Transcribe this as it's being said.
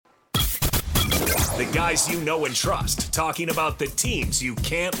The guys you know and trust, talking about the teams you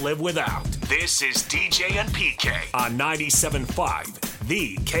can't live without. This is DJ and PK on 97.5,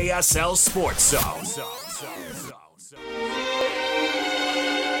 the KSL Sports Zone.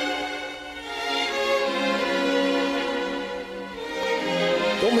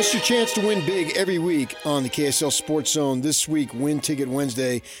 Don't miss your chance to win big every week on the KSL Sports Zone. This week, Win Ticket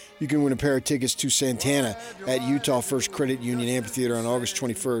Wednesday, you can win a pair of tickets to Santana at Utah First Credit Union Amphitheater on August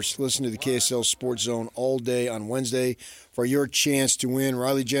 21st. Listen to the KSL Sports Zone all day on Wednesday for your chance to win.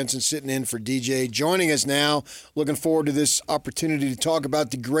 Riley Jensen sitting in for DJ. Joining us now, looking forward to this opportunity to talk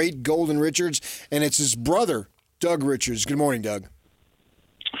about the great Golden Richards, and it's his brother, Doug Richards. Good morning, Doug.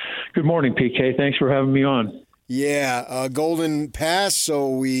 Good morning, PK. Thanks for having me on. Yeah, Golden passed, so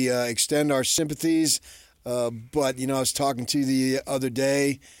we extend our sympathies. But, I was talking to you the other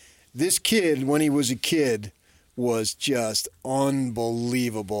day. This kid, when he was a kid, was just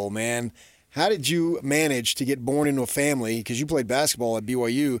unbelievable, man. How did you manage to get born into a family, because you played basketball at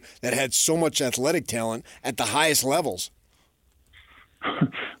BYU, that had so much athletic talent at the highest levels?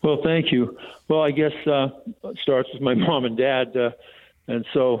 Well, thank you. Well, I guess it starts with my mom and dad. And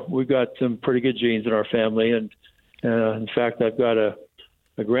so we've got some pretty good genes in our family. And in fact, I've got a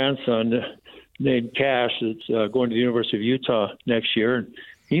grandson named Cash that's going to the University of Utah next year. And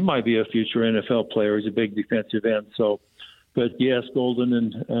he might be a future NFL player. He's a big defensive end. But yes, Golden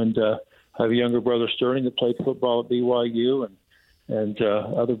and I have a younger brother, Sterling, that played football at BYU and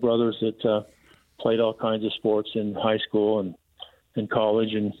other brothers that played all kinds of sports in high school and in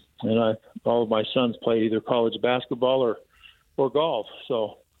college. And all of my sons played either college basketball or golf,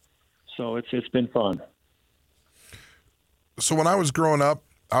 so it's been fun. So when I was growing up,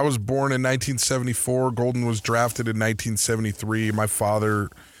 I was born in 1974. Golden was drafted in 1973. My father,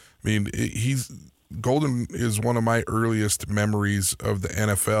 Golden is one of my earliest memories of the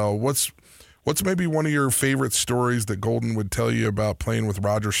NFL. What's maybe one of your favorite stories that Golden would tell you about playing with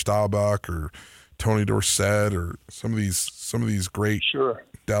Roger Staubach or Tony Dorsett or some of these great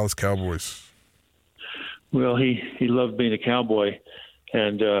Dallas Cowboys? Well, he loved being a Cowboy,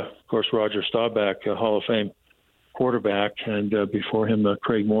 and of course Roger Staubach, a Hall of Fame quarterback, and before him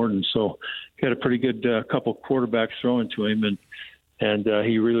Craig Morton. So he had a pretty good couple quarterbacks thrown to him, and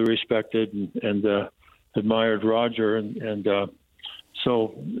he really respected and admired Roger, and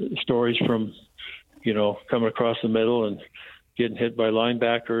so stories from coming across the middle and getting hit by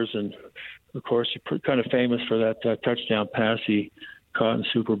linebackers, and of course he's kind of famous for that touchdown pass he caught in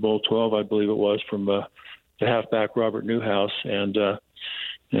Super Bowl 12, I believe it was, from the halfback Robert Newhouse, and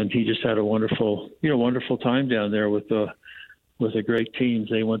he just had a wonderful time down there with the great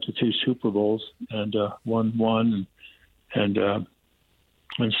teams. They went to 2 Super Bowls and won one, and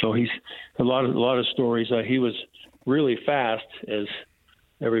so he's a lot of stories. He was really fast, as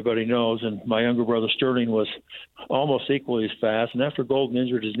everybody knows, and my younger brother Sterling was almost equally as fast. And after Golden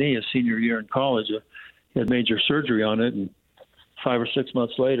injured his knee his senior year in college, he had major surgery on it, and 5 or 6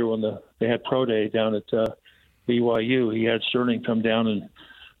 months later, when they had pro day down at BYU, he had Sterling come down and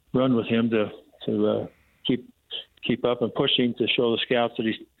run with him to keep up and push him to show the scouts that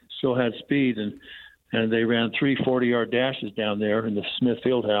he still had speed, and they ran 3 40-yard dashes down there in the Smith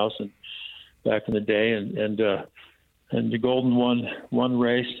Fieldhouse and back in the day, and the Golden won one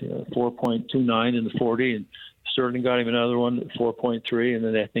race 4.29 in the 40, and Sterling got him another one at 4.3, and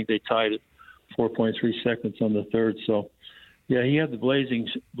then I think they tied at 4.3 seconds on the third. So yeah, he had the blazing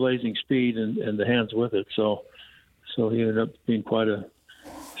speed and the hands with it. So he ended up being quite a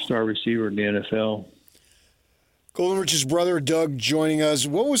star receiver in the NFL. Golden Richards' brother, Doug, joining us.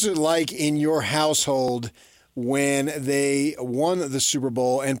 What was it like in your household when they won the Super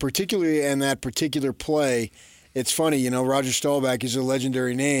Bowl, and particularly in that particular play? It's funny, Roger Staubach is a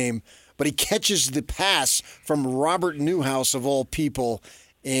legendary name, but he catches the pass from Robert Newhouse, of all people.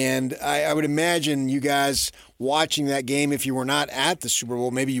 And I would imagine you guys watching that game, if you were not at the Super Bowl,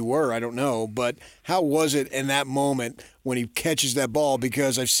 maybe you were, I don't know, but how was it in that moment when he catches that ball?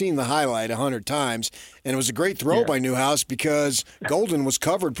 Because I've seen the highlight 100 times, and it was a great throw by Newhouse because Golden was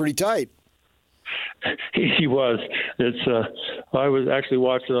covered pretty tight. He was. I was actually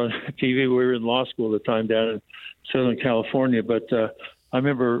watching it on TV. We were in law school at the time down in Southern California, but I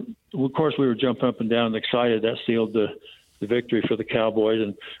remember, of course, we were jumping up and down and excited. That sealed the victory for the Cowboys.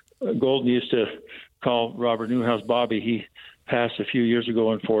 And Golden used to call Robert Newhouse Bobby. He passed a few years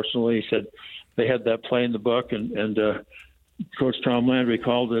ago, unfortunately. He said they had that play in the book, and Coach Tom Landry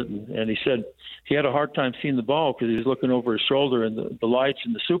called it, and he said he had a hard time seeing the ball because he was looking over his shoulder, and the lights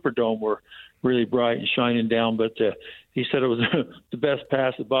in the Superdome were really bright and shining down. But he said it was the best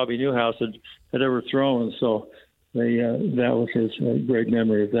pass that Bobby Newhouse had ever thrown. So that was his great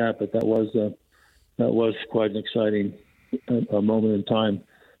memory of that. But that was that was quite an exciting moment in time.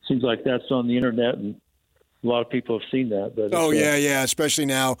 Seems like that's on the internet, and a lot of people have seen that. But yeah, especially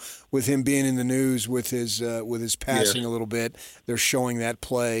now with him being in the news with his passing yes. a little bit. They're showing that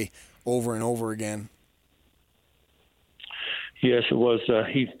play over and over again. Yes, it was.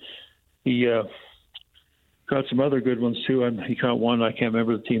 He got some other good ones too. He caught one. I can't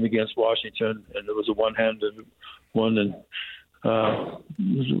remember the team against Washington, and it was a one-handed one, and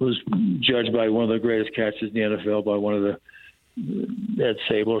was judged by one of the greatest catches in the NFL by one of the Ed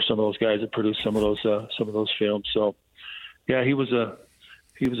Sable or some of those guys that produced some of those films. So, yeah, he was a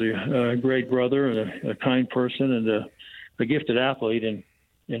great brother and a kind person and a gifted athlete. And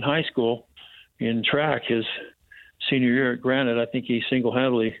in high school, in track, his senior year at Granite, I think he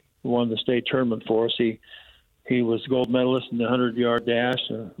single-handedly won the state tournament for us. He was gold medalist in the 100-yard dash,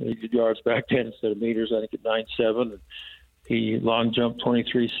 800 yards back then instead of meters, I think at 9.7. He long jumped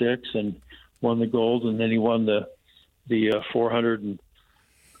 23.6 and won the gold, and then he won the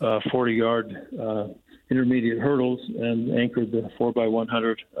 440-yard intermediate hurdles and anchored the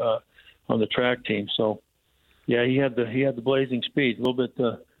 4x100 on the track team. So, yeah, he had the blazing speed. A little bit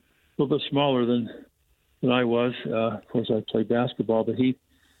smaller than I was. Of course, I played basketball, but he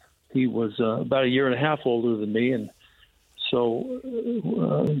was about a year and a half older than me, and so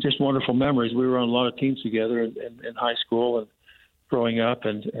just wonderful memories. We were on a lot of teams together in high school and growing up,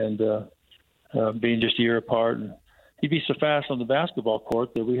 and being just a year apart. And he'd be so fast on the basketball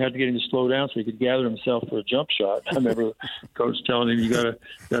court that we had to get him to slow down so he could gather himself for a jump shot. I remember coach telling him, "You got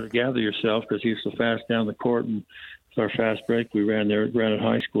to gather yourself," because he was so fast down the court. And our fast break we ran there at Granite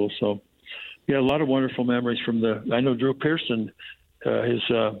High School. So, yeah, a lot of wonderful memories from I know Drew Pearson, his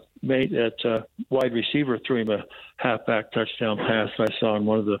mate at wide receiver, threw him a halfback touchdown pass. I saw in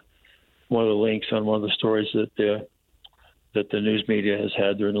one of the links on one of the stories that the news media has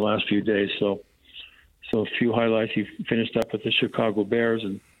had during the last few days. So a few highlights. He finished up with the Chicago Bears,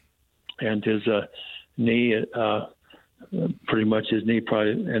 and his knee, pretty much his knee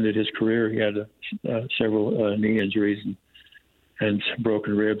probably ended his career. He had several knee injuries and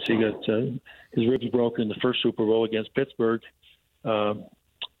broken ribs. He got his ribs broken in the first Super Bowl against Pittsburgh down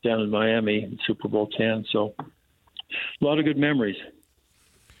in Miami, Super Bowl 10. So a lot of good memories.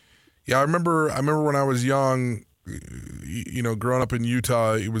 Yeah, I remember when I was young, growing up in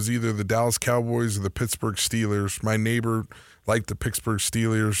Utah, it was either the Dallas Cowboys or the Pittsburgh Steelers. My neighbor liked the Pittsburgh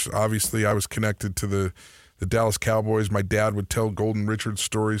Steelers. Obviously, I was connected to the Dallas Cowboys. My dad would tell Golden Richards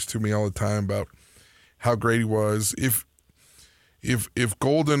stories to me all the time about how great he was. If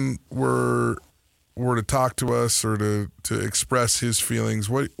Golden were to talk to us or to express his feelings,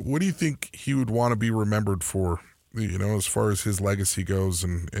 what do you think he would want to be remembered for, as far as his legacy goes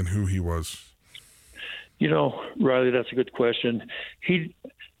and who he was? Riley, that's a good question. He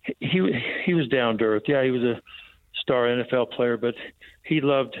was down to earth. Yeah, he was a star NFL player, but he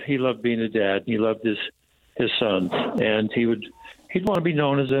loved being a dad. He loved his sons, and he'd want to be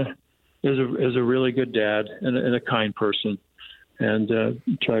known as a really good dad and a kind person, and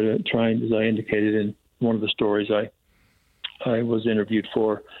try, as I indicated in one of the stories I was interviewed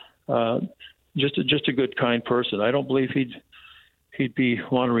for, just a good, kind person. I don't believe he'd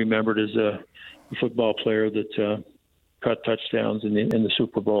want to remembered as a football player that caught touchdowns in the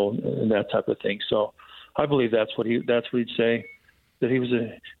Super Bowl and that type of thing. So I believe that's what he'd say, that he was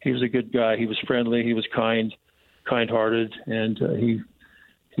a good guy. He was friendly. He was kind-hearted, and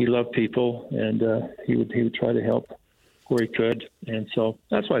he loved people, and he would try to help where he could. And so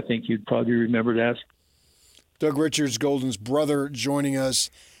that's what I think you'd probably remembered as. Doug Richards, Golden's brother, joining us.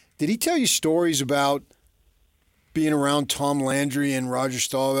 Did he tell you stories about being around Tom Landry and Roger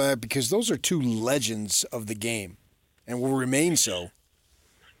Staubach? Because those are two legends of the game and will remain so.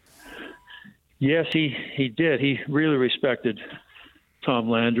 Yes, he did. He really respected Tom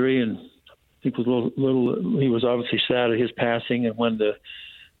Landry, and I think was he was obviously sad at his passing. And when the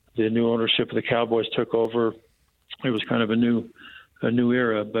new ownership of the Cowboys took over, it was kind of a new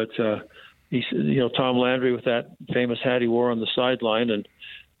era. But Tom Landry, with that famous hat he wore on the sideline, and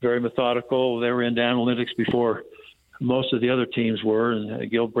very methodical. They were into analytics before most of the other teams were, and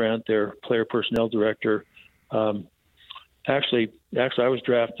Gil Brandt, their player personnel director, actually, I was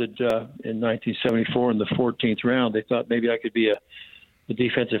drafted in 1974 in the 14th round. They thought maybe I could be a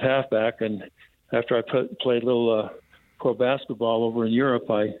defensive halfback, and after I played a little pro basketball over in Europe,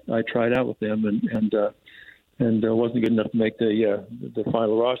 I tried out with them, and wasn't good enough to make the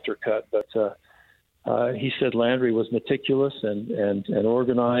final roster cut. But he said Landry was meticulous and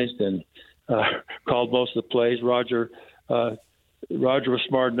organized, and called most of the plays. Roger was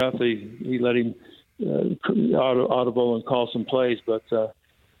smart enough. He let him audible and call some plays, but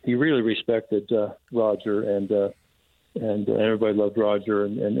he really respected Roger, and everybody loved Roger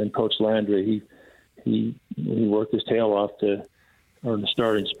and Coach Landry. He worked his tail off to earn the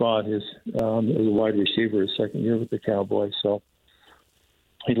starting spot as a wide receiver his second year with the Cowboys. So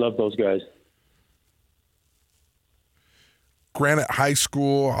he loved those guys. Granite High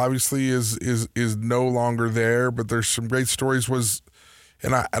School obviously is no longer there, but there's some great stories.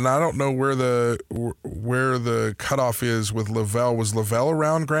 And I don't know where the cutoff is with Lavelle. Was Lavelle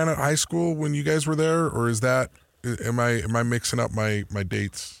around Granite High School when you guys were there, or am I mixing up my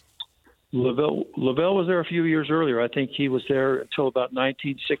dates? Lavelle was there a few years earlier. I think he was there until about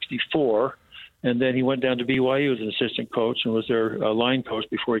 1964, and then he went down to BYU as an assistant coach and was their line coach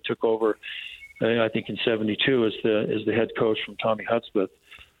before he took over. I think in '72 as the head coach from Tommy Hudspeth.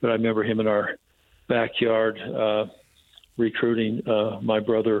 But I remember him in our backyard recruiting my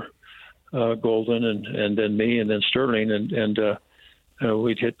brother Golden and then me and then Sterling and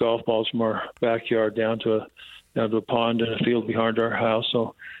we'd hit golf balls from our backyard down to a pond and a field behind our house.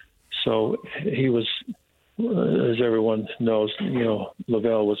 So he was, as everyone knows,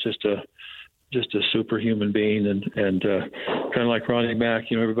 Lavelle was just a superhuman being and kind of like Ronnie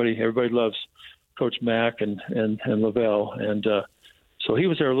Mack. Everybody loves Coach Mack and Lavelle, and so he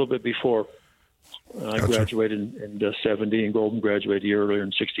was there a little bit before I graduated in '70, and Golden graduated a year earlier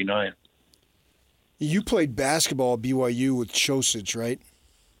in '69. You played basketball at BYU with Chosich, right?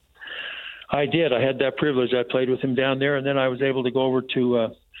 I did. I had that privilege. I played with him down there, and then I was able to go over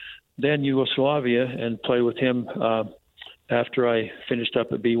to then Yugoslavia and play with him after I finished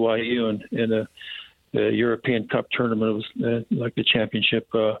up at BYU in a European Cup tournament. It was like the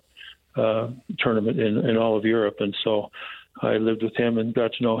championship tournament in all of Europe, and so I lived with him and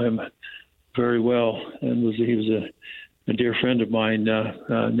got to know him very well. And he was a dear friend of mine.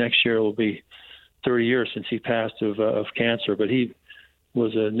 Next year will be 30 years since he passed of cancer, but he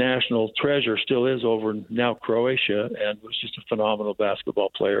was a national treasure, still is, over in now Croatia, and was just a phenomenal basketball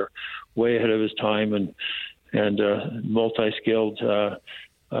player, way ahead of his time, and multi-skilled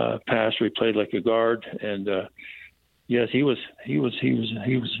passer. He played like a guard, and yes, he was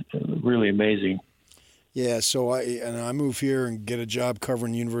really amazing. Yeah, so I moved here and get a job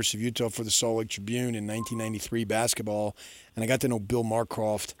covering the University of Utah for the Salt Lake Tribune in 1993 basketball, and I got to know Bill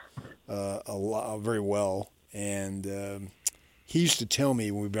Marcroft very well, and he used to tell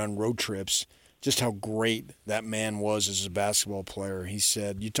me when we'd be on road trips just how great that man was as a basketball player. He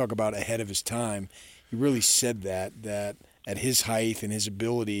said, you talk about ahead of his time, he really said that at his height and his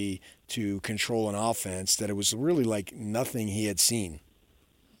ability to control an offense, that it was really like nothing he had seen.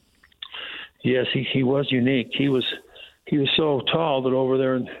 Yes, he was unique. He was so tall that over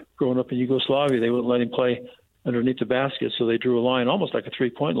there and growing up in Yugoslavia, they wouldn't let him play underneath the basket, so they drew a line, almost like a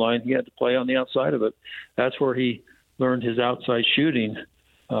three-point line. He had to play on the outside of it. That's where he learned his outside shooting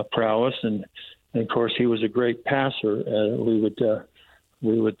prowess, and of course he was a great passer. We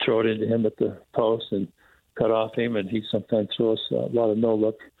would throw it into him at the post and cut off him, and he'd sometimes throw us a lot of no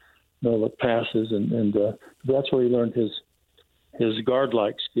look passes, and that's where he learned his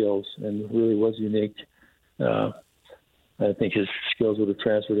guard-like skills, and really was unique. I think his skills would have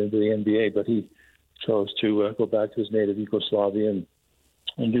transferred into the NBA, but he chose to go back to his native Yugoslavia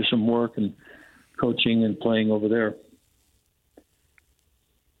and do some work and coaching and playing over there.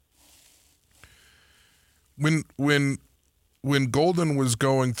 When Golden was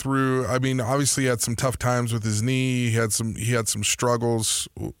going through, I mean, obviously he had some tough times with his knee. He had some struggles.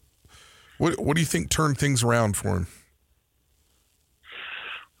 What do you think turned things around for him?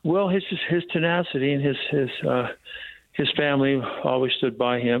 Well, his tenacity and his family always stood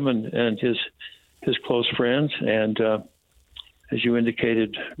by him, and his close friends. And as you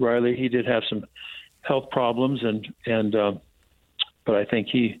indicated, Riley, he did have some health problems, but I think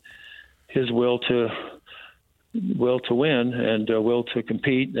his will to win and will to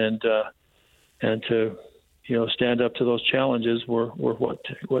compete and to stand up to those challenges were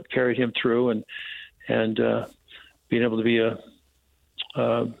what carried him through, and being able to be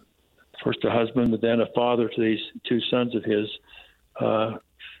first a husband, but then a father to these two sons of his,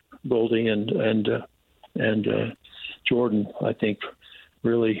 Goldie and Jordan, I think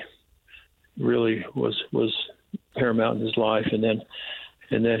really was paramount in his life. And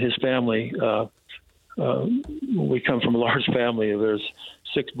then his family, we come from a large family. There's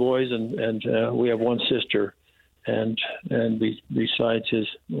 6 boys and we have 1 sister, and besides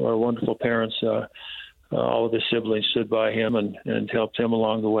our wonderful parents, all of his siblings stood by him and helped him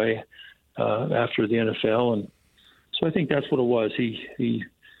along the way after the NFL. And so I think that's what it was. He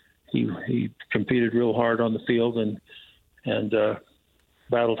competed real hard on the field and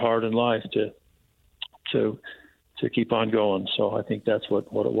battled hard in life to keep on going. So I think that's what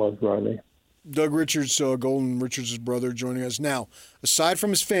it was, Riley. Doug Richards, Golden Richards' brother, joining us now. Aside from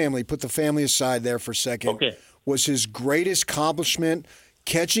his family, put the family aside there for a second. Okay. Was his greatest accomplishment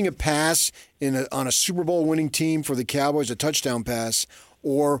catching a pass on a Super Bowl winning team for the Cowboys, a touchdown pass,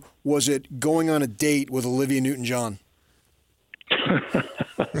 or was it going on a date with Olivia Newton-John?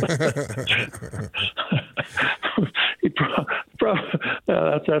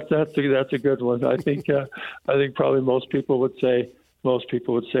 That's a good one. I think probably most people would say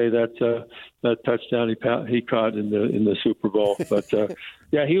that that touchdown he caught in the Super Bowl. But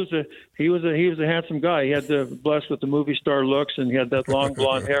yeah, he was a handsome guy. He had blessed with the movie star looks, and he had that long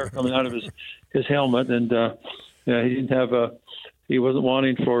blonde hair coming out of his helmet. And he wasn't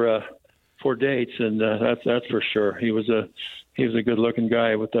wanting for dates, and that's for sure. He was a good looking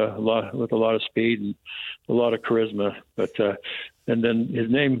guy with a lot of speed and a lot of charisma. But and then his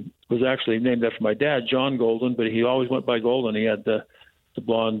name was actually named after my dad, John Golden, but he always went by Golden. He had the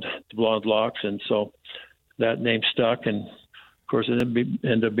blonde locks, and so that name stuck. And of course, it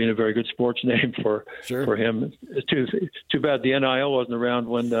ended up being a very good sports name for him. It's too bad the NIL wasn't around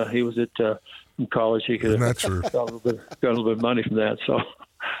when he was at in college. He could have got a little bit of money from that. So,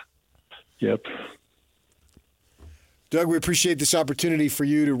 yep. Doug, we appreciate this opportunity for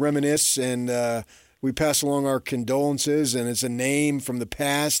you to reminisce, and we pass along our condolences, and it's a name from the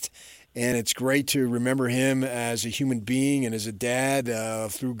past, and it's great to remember him as a human being and as a dad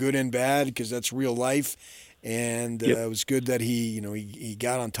through good and bad, because that's real life, and it was good that he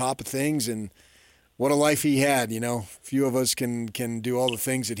got on top of things, and what a life he had. Few of us can do all the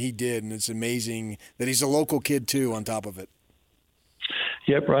things that he did, and it's amazing that he's a local kid too on top of it.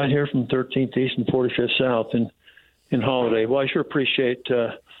 Yep, right here from 13th East and 45th South in Holiday. Well, I sure appreciate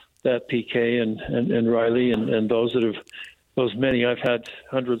that, PK and Riley, and those many. I've had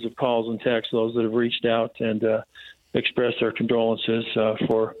hundreds of calls and texts, those that have reached out and expressed their condolences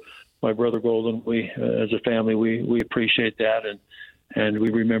for my brother Golden. We, as a family, we appreciate that, and we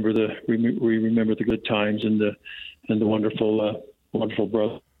remember the good times and the wonderful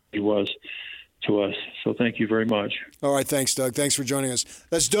brother he was to us. So thank you very much. All right, thanks, Doug. Thanks for joining us.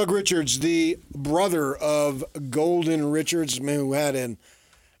 That's Doug Richards, the brother of Golden Richards, man, who had a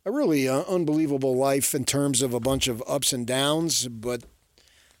really unbelievable life in terms of a bunch of ups and downs, but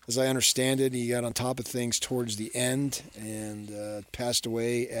as I understand it, he got on top of things towards the end and passed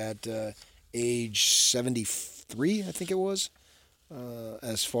away at age 73, I think it was,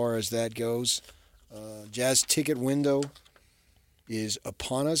 as far as that goes. Jazz ticket window is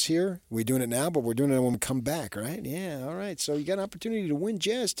upon us here. We're doing it now, but we're doing it when we come back, right? Yeah, all right. So you got an opportunity to win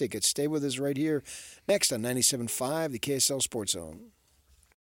Jazz tickets. Stay with us right here next on 97.5, the KSL Sports Zone.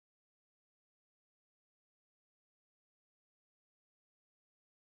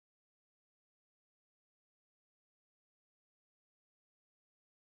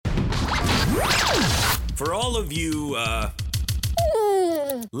 For all of you,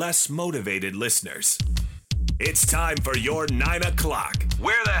 less motivated listeners, it's time for your 9 o'clock.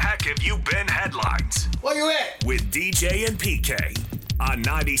 Where the heck have you been headlines? Where you at? With DJ and PK on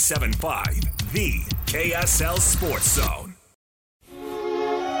 97.5, the KSL Sports Zone.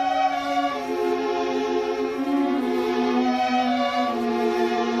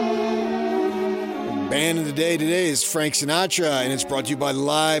 Band of the day today is Frank Sinatra, and it's brought to you by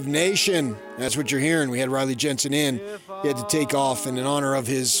Live Nation. That's what you're hearing. We had Riley Jensen in. He had to take off, and in honor of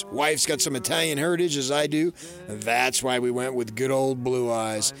his wife's got some Italian heritage, as I do. That's why we went with good old Blue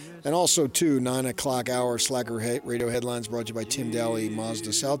Eyes. And also, too, 9 o'clock hour Slacker Radio headlines brought to you by Tim Daly Mazda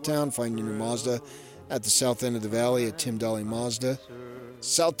Southtown. Find your new Mazda at the south end of the valley at Tim Daly Mazda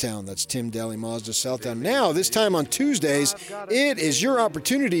Southtown. That's Tim Daly Mazda Southtown. Now, this time on Tuesdays, it is your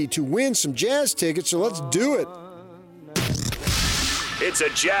opportunity to win some Jazz tickets, so let's do it. It's a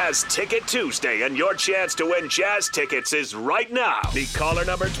Jazz Ticket Tuesday, and your chance to win Jazz tickets is right now. Be caller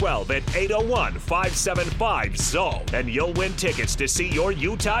number 12 at 801-575-ZONE, and you'll win tickets to see your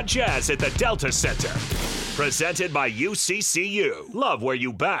Utah Jazz at the Delta Center. Presented by UCCU. Love where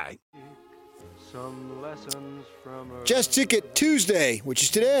you bang. Jazz Ticket Tuesday, which is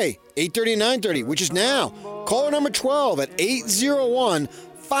today, 8:30 and 9:30, which is now. Caller number 12 at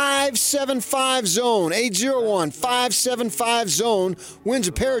 801-575-ZONE. 801-575-ZONE wins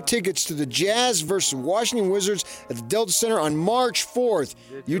a pair of tickets to the Jazz versus Washington Wizards at the Delta Center on March 4th.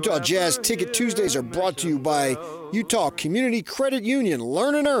 Utah Jazz Ticket Tuesdays are brought to you by Utah Community Credit Union.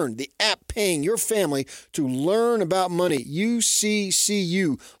 Learn and Earn, the app paying your family to learn about money.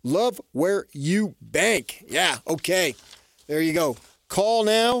 UCCU. Love where you bank. Yeah, okay. There you go. Call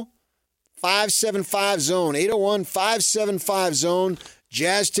now. 575-ZONE. 801-575-ZONE.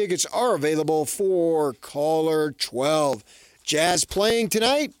 Jazz tickets are available for caller 12. Jazz playing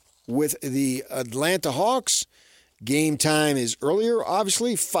tonight with the Atlanta Hawks. Game time is earlier,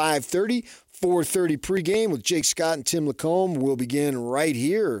 obviously, 5:30, 4:30 pregame with Jake Scott and Tim Lacombe. Will begin right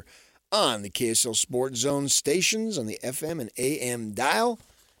here on the KSL Sports Zone stations on the FM and AM dial.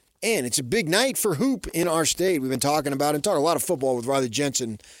 And it's a big night for hoop in our state. We've been talking about it, talking a lot of football with Riley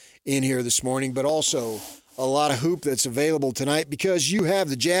Jensen in here this morning, but also a lot of hoop that's available tonight because you have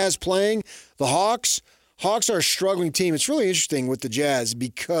the Jazz playing the Hawks. Hawks are a struggling team. It's really interesting with the Jazz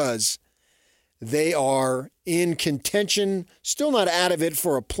because they are in contention, still not out of it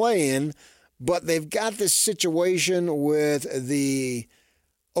for a play-in, but they've got this situation with the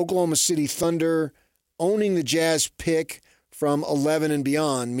Oklahoma City Thunder owning the Jazz pick from 11 and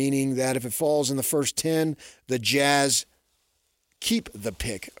beyond, meaning that if it falls in the first 10, the Jazz keep the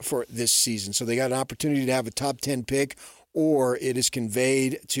pick for this season. So they got an opportunity to have a top 10 pick, or it is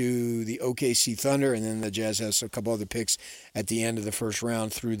conveyed to the OKC Thunder, and then the Jazz has a couple other picks at the end of the first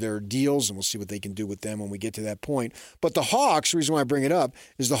round through their deals, and we'll see what they can do with them when we get to that point. But the Hawks, the reason why I bring it up,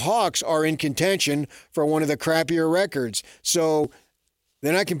 is the Hawks are in contention for one of the crappier records. So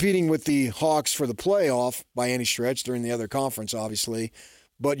they're not competing with the Hawks for the playoff by any stretch. They're in the other conference, obviously.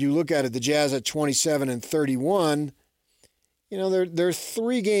 But you look at it, the Jazz at 27 and 31, you know, they're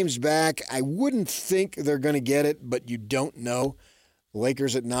 3 games back. I wouldn't think they're going to get it, but you don't know. The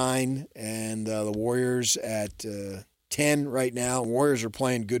Lakers at 9 and the Warriors at 10 right now. Warriors are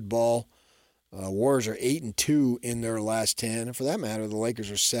playing good ball. Warriors are 8 and 2 in their last 10. And for that matter, the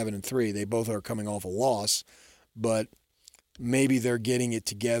Lakers are 7 and 3. They both are coming off a loss, but maybe they're getting it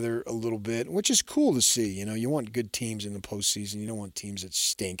together a little bit, which is cool to see. You know, you want good teams in the postseason. You don't want teams that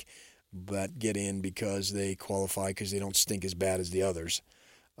stink but get in because they qualify because they don't stink as bad as the others.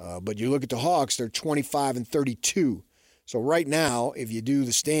 But you look at the Hawks, they're 25 and 32. So right now, if you do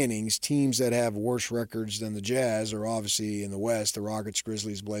the standings, teams that have worse records than the Jazz are obviously in the West, the Rockets,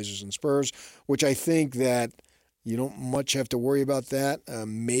 Grizzlies, Blazers, and Spurs, which I think that you don't much have to worry about that.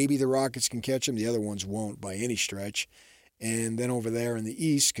 Maybe the Rockets can catch them. The other ones won't by any stretch. And then over there in the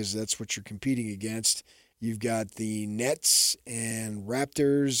East, because that's what you're competing against, you've got the Nets and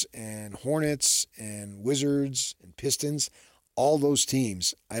Raptors and Hornets and Wizards and Pistons. All those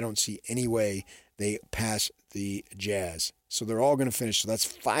teams, I don't see any way they pass the Jazz. So they're all going to finish. So that's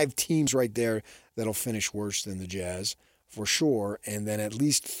 5 teams right there that'll finish worse than the Jazz for sure. And then at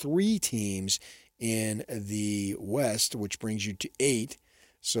least 3 teams in the West, which brings you to 8.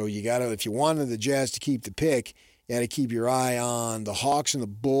 So you got to, if you wanted the Jazz to keep the pick, you got to keep your eye on the Hawks and the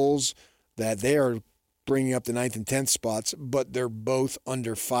Bulls, that they are bringing up the 9th and 10th spots, but they're both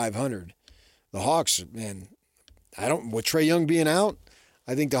under 500. The Hawks, man, with Trae Young being out,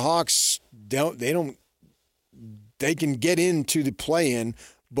 I think the Hawks they can get into the play-in,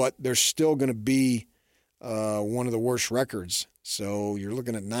 but they're still going to be one of the worst records. So you're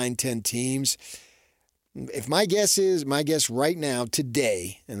looking at 9-10 teams. If my guess right now,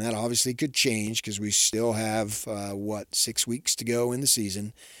 today, and that obviously could change because we still have, 6 weeks to go in the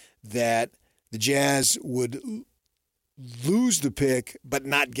season, that the Jazz would lose the pick but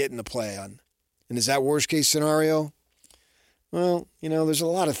not get in the play-on. And is that worst-case scenario? Well, you know, there's a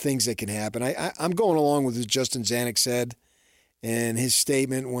lot of things that can happen. I'm going along with what Justin Zanuck said, and his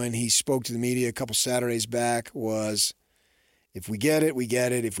statement when he spoke to the media a couple Saturdays back was, if we get it, we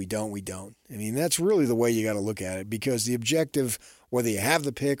get it. If we don't, we don't. I mean, that's really the way you got to look at it, because the objective, whether you have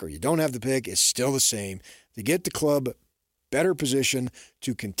the pick or you don't have the pick, is still the same: to get the club better position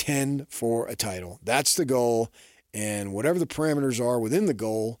to contend for a title. That's the goal, and whatever the parameters are within the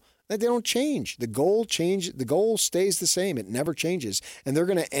goal, they don't change. The goal stays the same. It never changes. And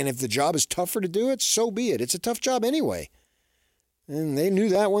and if the job is tougher to do it, so be it. It's a tough job anyway. And they knew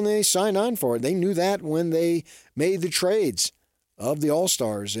that when they signed on for it. They knew that when they made the trades of the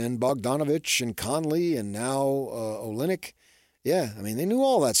All-Stars and Bogdanovich and Conley and now Olynyk. Yeah, I mean, they knew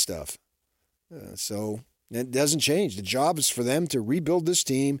all that stuff. So it doesn't change. The job is for them to rebuild this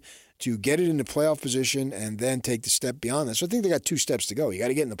team, to get it into playoff position, and then take the step beyond that. So I think they got 2 steps to go. You got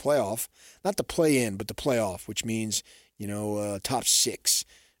to get in the playoff, not the play-in, but the playoff, which means, top 6,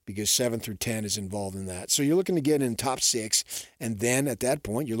 because 7 through 10 is involved in that. So you're looking to get in top 6, and then at that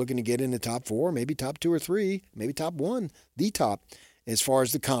point, you're looking to get into top 4, maybe top 2 or 3, maybe top 1, the top, as far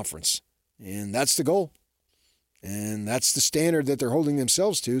as the conference. And that's the goal. And that's the standard that they're holding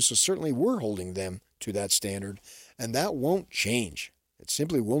themselves to, so certainly we're holding them to that standard, and that won't change. It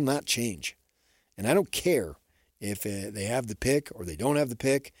simply will not change. And I don't care if they have the pick or they don't have the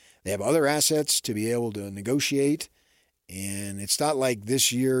pick. They have other assets to be able to negotiate. And it's not like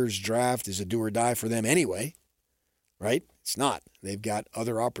this year's draft is a do or die for them anyway, right? It's not. They've got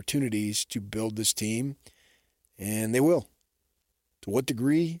other opportunities to build this team, and they will. To what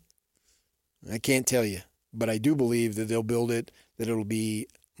degree? I can't tell you. But I do believe that they'll build it, that it'll be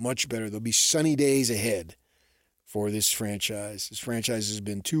much better. There'll be sunny days ahead for this franchise. This franchise has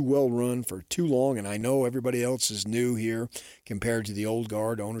been too well run for too long, and I know everybody else is new here compared to the old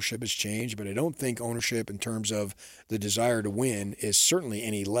guard. Ownership has changed, but I don't think ownership in terms of the desire to win is certainly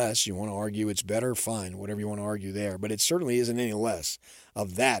any less. You want to argue it's better? Fine, whatever you want to argue there. But it certainly isn't any less.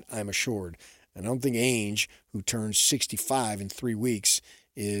 Of that, I'm assured. And I don't think Ainge, who turns 65 in 3 weeks,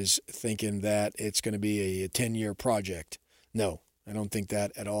 is thinking that it's going to be a 10-year project. No, I don't think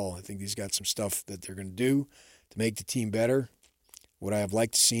that at all. I think he's got some stuff that they're going to do to make the team better. Would I have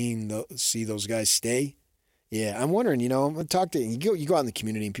liked to see those guys stay? Yeah, I'm wondering, I'm going to talk to you. You go out in the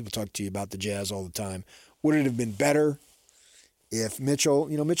community and people talk to you about the Jazz all the time. Would it have been better if Mitchell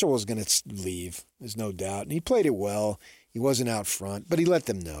was going to leave? There's no doubt. And he played it well. He wasn't out front, but he let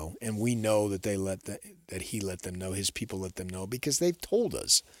them know. And we know that that he let them know, his people let them know, because they've told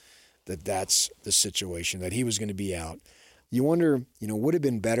us that that's the situation, that he was going to be out. You wonder, would it have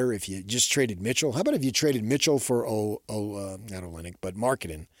been better if you just traded Mitchell? How about if you traded Mitchell for, not Olenek, but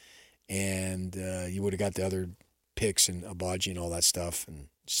Markkanen, and you would have got the other picks and Abaji and all that stuff and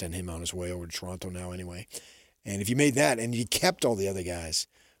send him on his way over to Toronto now anyway. And if you made that and you kept all the other guys,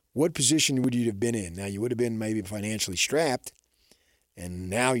 what position would you have been in? Now, you would have been maybe financially strapped, and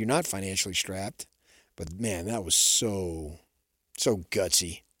now you're not financially strapped. But, man, that was so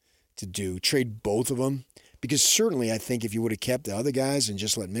gutsy to do. Trade both of them. Because certainly I think if you would have kept the other guys and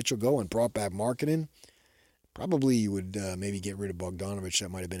just let Mitchell go and brought back Markkanen, probably you would maybe get rid of Bogdanovich.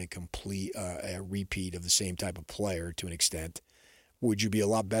 That might have been a complete a repeat of the same type of player to an extent. Would you be a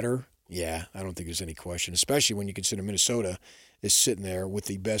lot better? Yeah, I don't think there's any question, especially when you consider Minnesota is sitting there with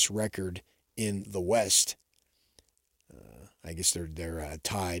the best record in the West. I guess they're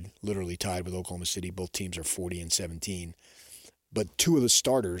tied, literally tied with Oklahoma City. Both teams are 40-17. But two of the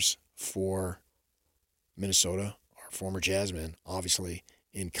starters for Minnesota are former Jazzmen, obviously,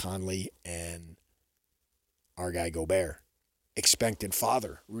 in Conley and our guy Gobert. Expectant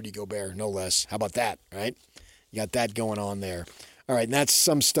father, Rudy Gobert, no less. How about that, right? You got that going on there. All right, and that's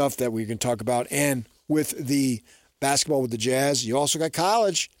some stuff that we can talk about. And with the basketball with the Jazz, you also got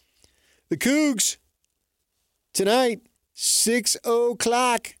college. The Cougs, tonight, 6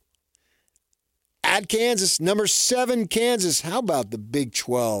 o'clock at Kansas, number 7 Kansas. How about the Big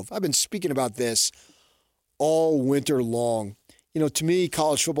 12? I've been speaking about this all winter long. To me,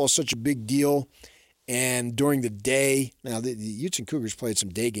 college football is such a big deal. And during the day, now the Utes and Cougars played some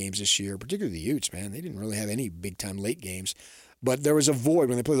day games this year, particularly the Utes, man. They didn't really have any big-time late games. But there was a void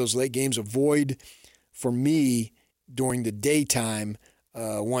when they played those late games, a void for me during the daytime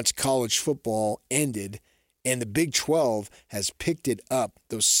once college football ended. And the Big 12 has picked it up.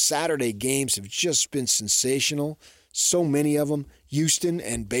 Those Saturday games have just been sensational. So many of them. Houston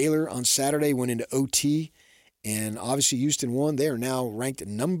and Baylor on Saturday went into OT. And obviously Houston won. They are now ranked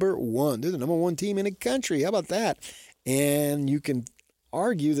number 1. They're the number 1 team in the country. How about that? And you can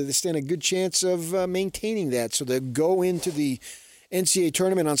argue that they stand a good chance of maintaining that. So they'll go into the NCAA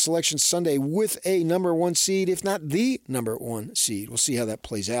tournament on Selection Sunday with a number 1 seed, if not the number 1 seed. We'll see how that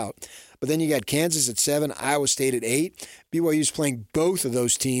plays out. But then you got Kansas at 7, Iowa State at 8. BYU's playing both of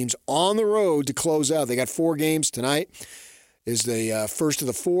those teams on the road to close out. They got 4 games tonight. Is the first of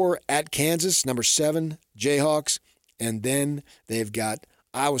the 4 at Kansas, number 7, Jayhawks. And then they've got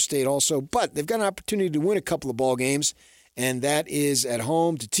Iowa State also. But they've got an opportunity to win a couple of ball games, and that is at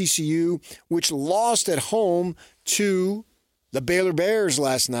home to TCU, which lost at home to the Baylor Bears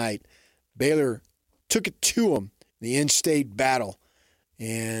last night. Baylor took it to them, the in-state battle.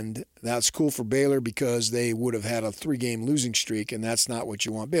 And that's cool for Baylor because they would have had a 3-game losing streak, and that's not what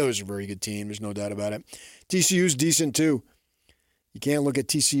you want. Baylor's a very good team. There's no doubt about it. TCU's decent too. You can't look at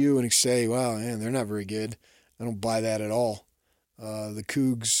TCU and say, wow, man, they're not very good. I don't buy that at all. The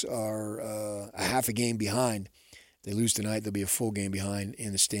Cougs are a half a game behind. They lose tonight, they'll be a full game behind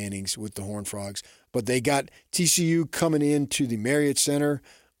in the standings with the Horned Frogs. But they got TCU coming into the Marriott Center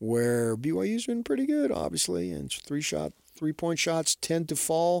where BYU's been pretty good, obviously, and 3-point shots tend to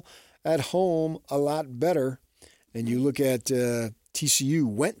fall at home a lot better. And you look at TCU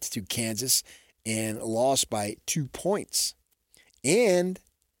went to Kansas and lost by 2 points. And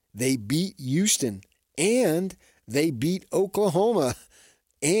they beat Houston. And they beat Oklahoma.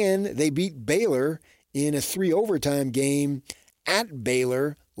 And they beat Baylor in a 3 overtime game at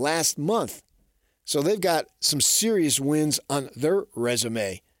Baylor last month. So they've got some serious wins on their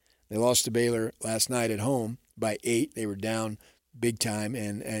resume. They lost to Baylor last night at home by 8. They were down big time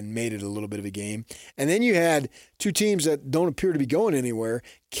and made it a little bit of a game. And then you had two teams that don't appear to be going anywhere,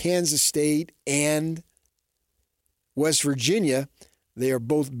 Kansas State and West Virginia. They are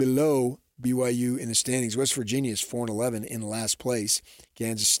both below BYU in the standings. West Virginia is 4-11 in last place.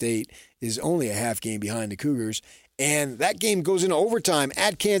 Kansas State is only a half game behind the Cougars. And that game goes into overtime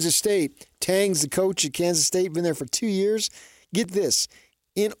at Kansas State. Tang's the coach at Kansas State, been there for 2 years. Get this,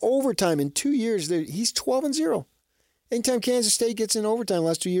 in overtime in 2 years, he's 12-0. Anytime Kansas State gets in overtime the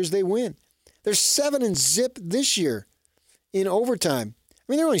last 2 years, they win. They're 7-0 this year in overtime. I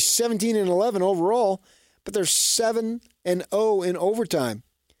mean, they're only 17-11 overall, but they're 7-0 in overtime.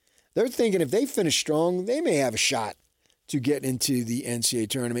 They're thinking if they finish strong, they may have a shot to get into the NCAA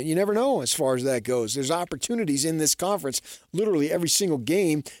tournament. You never know as far as that goes. There's opportunities in this conference, literally every single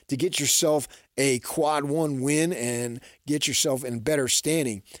game, to get yourself a quad one win and get yourself in better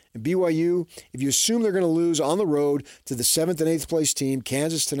standing. And BYU, if you assume they're going to lose on the road to the 7th and 8th place team,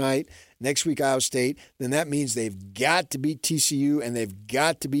 Kansas tonight, next week Iowa State, then that means they've got to beat TCU and they've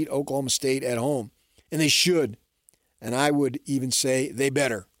got to beat Oklahoma State at home. And they should. And I would even say they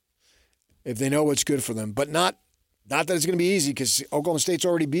better if they know what's good for them. But not that it's going to be easy because Oklahoma State's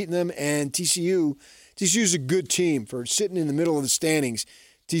already beaten them, and TCU's a good team for sitting in the middle of the standings.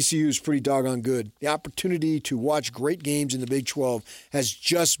 TCU is pretty doggone good. The opportunity to watch great games in the Big 12 has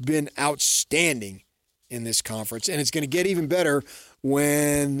just been outstanding in this conference, and it's going to get even better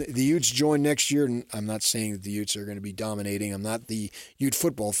when the Utes join next year. And I'm not saying that the Utes are going to be dominating. I'm not the Ute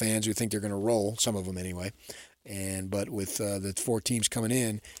football fans who think they're going to roll, some of them anyway. But with the 4 teams coming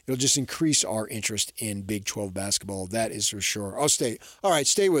in, it'll just increase our interest in Big 12 basketball. That is for sure. All right,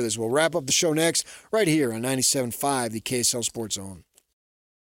 stay with us. We'll wrap up the show next, right here on 97.5, the KSL Sports Zone.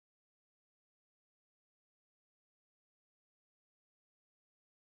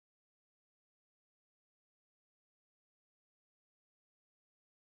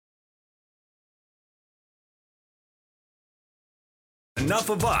 Enough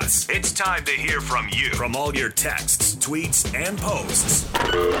of us. It's time to hear from you. From all your texts, tweets, and posts.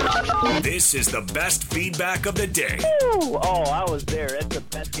 This is the best feedback of the day. Woo! Oh, I was there. It's the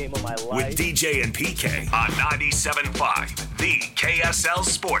best game of my life. With DJ and PK on 97.5, the KSL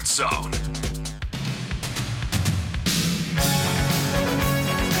Sports Zone.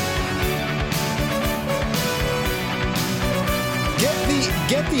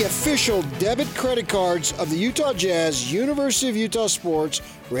 Get the official debit credit cards of the Utah Jazz, University of Utah Sports,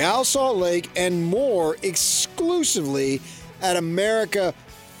 Real Salt Lake, and more exclusively at America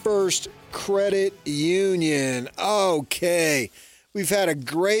First Credit Union. Okay. We've had a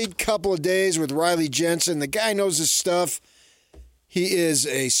great couple of days with Riley Jensen. The guy knows his stuff. He is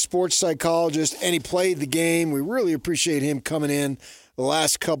a sports psychologist, and he played the game. We really appreciate him coming in the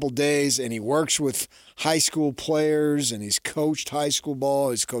last couple days, and he works with high school players, and he's coached high school ball,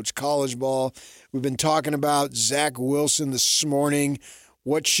 he's coached college ball. We've been talking about Zach Wilson this morning.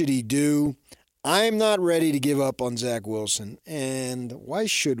 What should he do? I'm not ready to give up on Zach Wilson, and why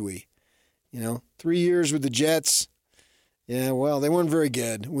should we? 3 years with the Jets, yeah, well, they weren't very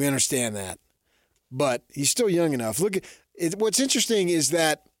good. We understand that. But he's still young enough. Look, what's interesting is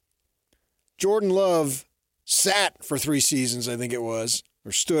that Jordan Love sat for 3 seasons, I think it was,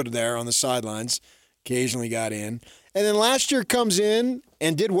 or stood there on the sidelines, occasionally got in. And then last year comes in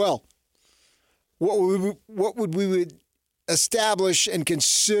and did well. What would we establish and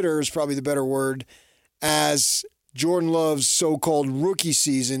consider is probably the better word as Jordan Love's so-called rookie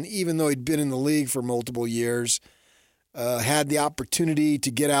season, even though he'd been in the league for multiple years, had the opportunity to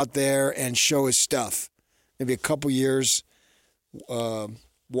get out there and show his stuff. Maybe a couple years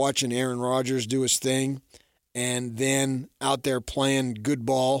watching Aaron Rodgers do his thing, and then out there playing good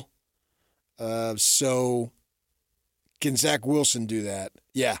ball. So can Zach Wilson do that?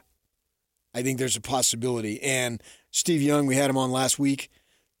 Yeah, I think there's a possibility. And Steve Young, we had him on last week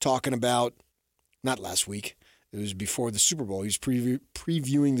talking about, not last week, it was before the Super Bowl. He was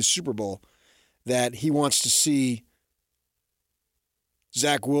previewing the Super Bowl, that he wants to see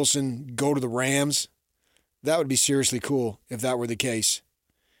Zach Wilson go to the Rams. That would be seriously cool if that were the case,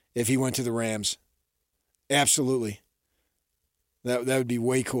 if he went to the Rams. Absolutely. That would be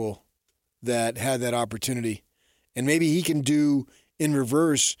way cool, that had that opportunity. And maybe he can do in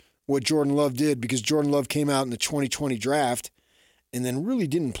reverse what Jordan Love did, because Jordan Love came out in the 2020 draft and then really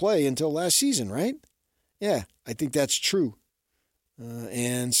didn't play until last season, right? Yeah, I think that's true.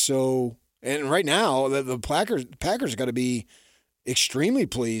 And right now, the Packers got to be extremely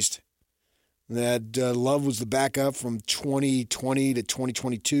pleased that Love was the backup from 2020 to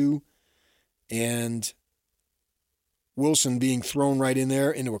 2022, and Wilson being thrown right in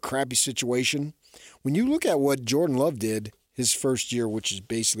there into a crappy situation. When you look at what Jordan Love did his first year, which is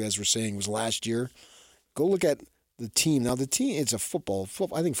basically, as we're saying, was last year. Go look at the team. Now, the team, it's a football.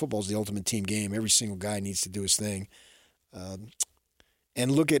 I think football is the ultimate team game. Every single guy needs to do his thing.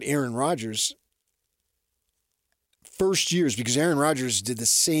 And look at Aaron Rodgers' first years, because Aaron Rodgers did the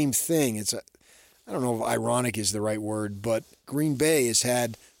same thing. I don't know if ironic is the right word, but Green Bay has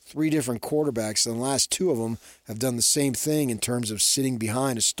had 3 different quarterbacks, and the last 2 of them have done the same thing in terms of sitting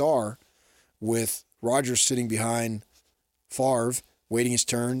behind a star, with Rodgers sitting behind Favre, waiting his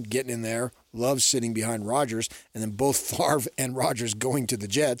turn, getting in there. Loves sitting behind Rodgers, and then both Favre and Rodgers going to the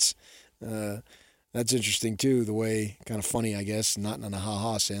Jets. That's interesting, too, the way, kind of funny, I guess, not in a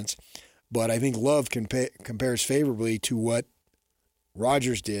ha-ha sense. But I think Love compares favorably to what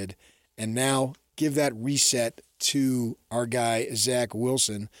Rodgers did, and now give that reset to our guy, Zach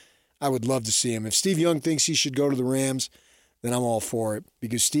Wilson. I would love to see him. If Steve Young thinks he should go to the Rams, then I'm all for it,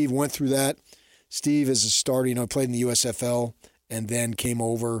 because Steve went through that. Steve, as a starter, played in the USFL and then came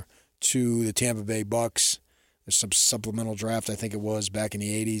over to the Tampa Bay Bucks. There's some supplemental draft, I think it was, back in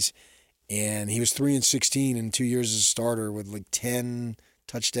the 80s. And he was 3-16 in 2 years as a starter with like 10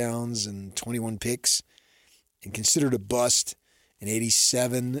 touchdowns and 21 picks, and considered a bust. In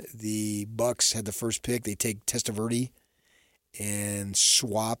 87, the Bucks had the first pick. They take Testaverde and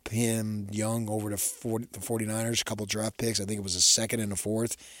swap him Young over to the 49ers, a couple draft picks. I think it was a second and a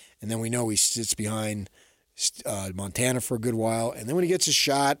fourth. And then we know he sits behind Montana for a good while. And then when he gets a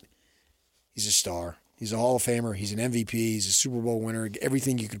shot, he's a star. He's a Hall of Famer. He's an MVP. He's a Super Bowl winner.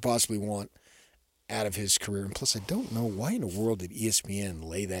 Everything you could possibly want out of his career. And plus, I don't know why in the world did ESPN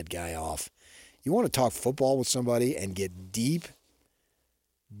lay that guy off. You want to talk football with somebody and get deep,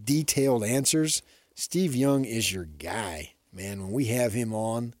 detailed answers? Steve Young is your guy, man. When we have him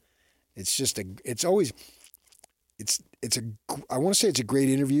on, I want to say it's a great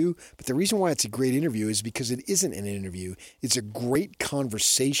interview, but the reason why it's a great interview is because it isn't an interview. It's a great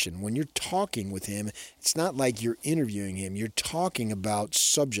conversation. When you're talking with him, it's not like you're interviewing him. You're talking about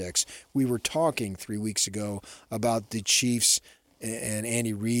subjects. We were talking 3 weeks ago about the Chiefs and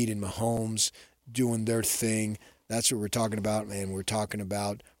Andy Reid and Mahomes doing their thing. That's what we're talking about, man. We're talking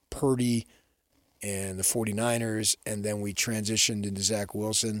about Purdy and the 49ers, and then we transitioned into Zach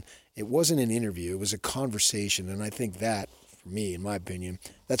Wilson. It wasn't an interview. It was a conversation, and I think that, for me, in my opinion,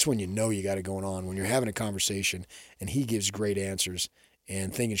 that's when you know you got it going on, when you're having a conversation, and he gives great answers.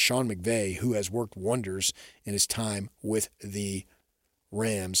 And thinking Sean McVay, who has worked wonders in his time with the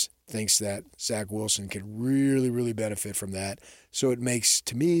Rams, thinks that Zach Wilson could really, really benefit from that. So it makes,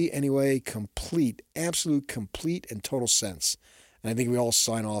 to me anyway, absolute complete and total sense. And I think we all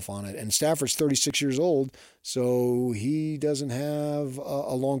sign off on it. And Stafford's 36 years old, so he doesn't have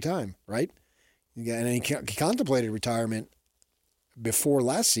a long time, right? And he contemplated retirement before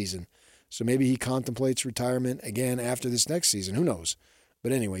last season. So maybe he contemplates retirement again after this next season. Who knows?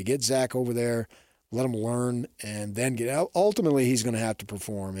 But anyway, get Zach over there, let him learn, and then get out. Ultimately, he's going to have to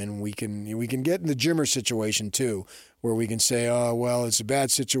perform. And we can get in the Jimmer situation, too, where we can say, oh, well, it's a bad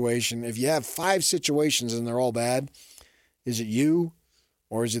situation. If you have 5 situations and they're all bad, is it you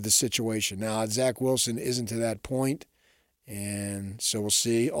or is it the situation? Now, Zach Wilson isn't to that point, and so we'll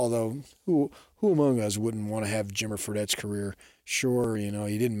see. Although, who among us wouldn't want to have Jimmer Fredette's career? Sure,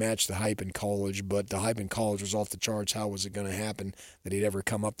 he didn't match the hype in college, but the hype in college was off the charts. How was it going to happen that he'd ever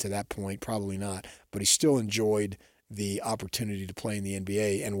come up to that point? Probably not. But he still enjoyed the opportunity to play in the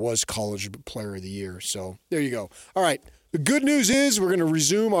NBA and was College Player of the Year. So there you go. All right. The good news is we're going to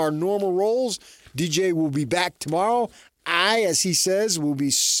resume our normal roles. DJ will be back tomorrow. I, as he says, will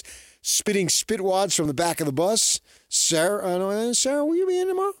be spitting spitwads from the back of the bus. Sarah, will you be in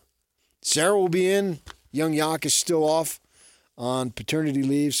tomorrow? Sarah will be in. Young Yak is still off on paternity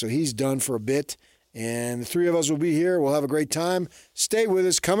leave, so he's done for a bit. And the 3 of us will be here. We'll have a great time. Stay with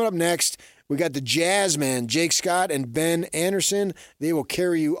us. Coming up next, we got the Jazz Man, Jake Scott and Ben Anderson. They will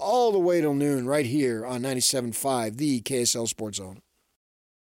carry you all the way till noon right here on 97.5, the KSL Sports Zone.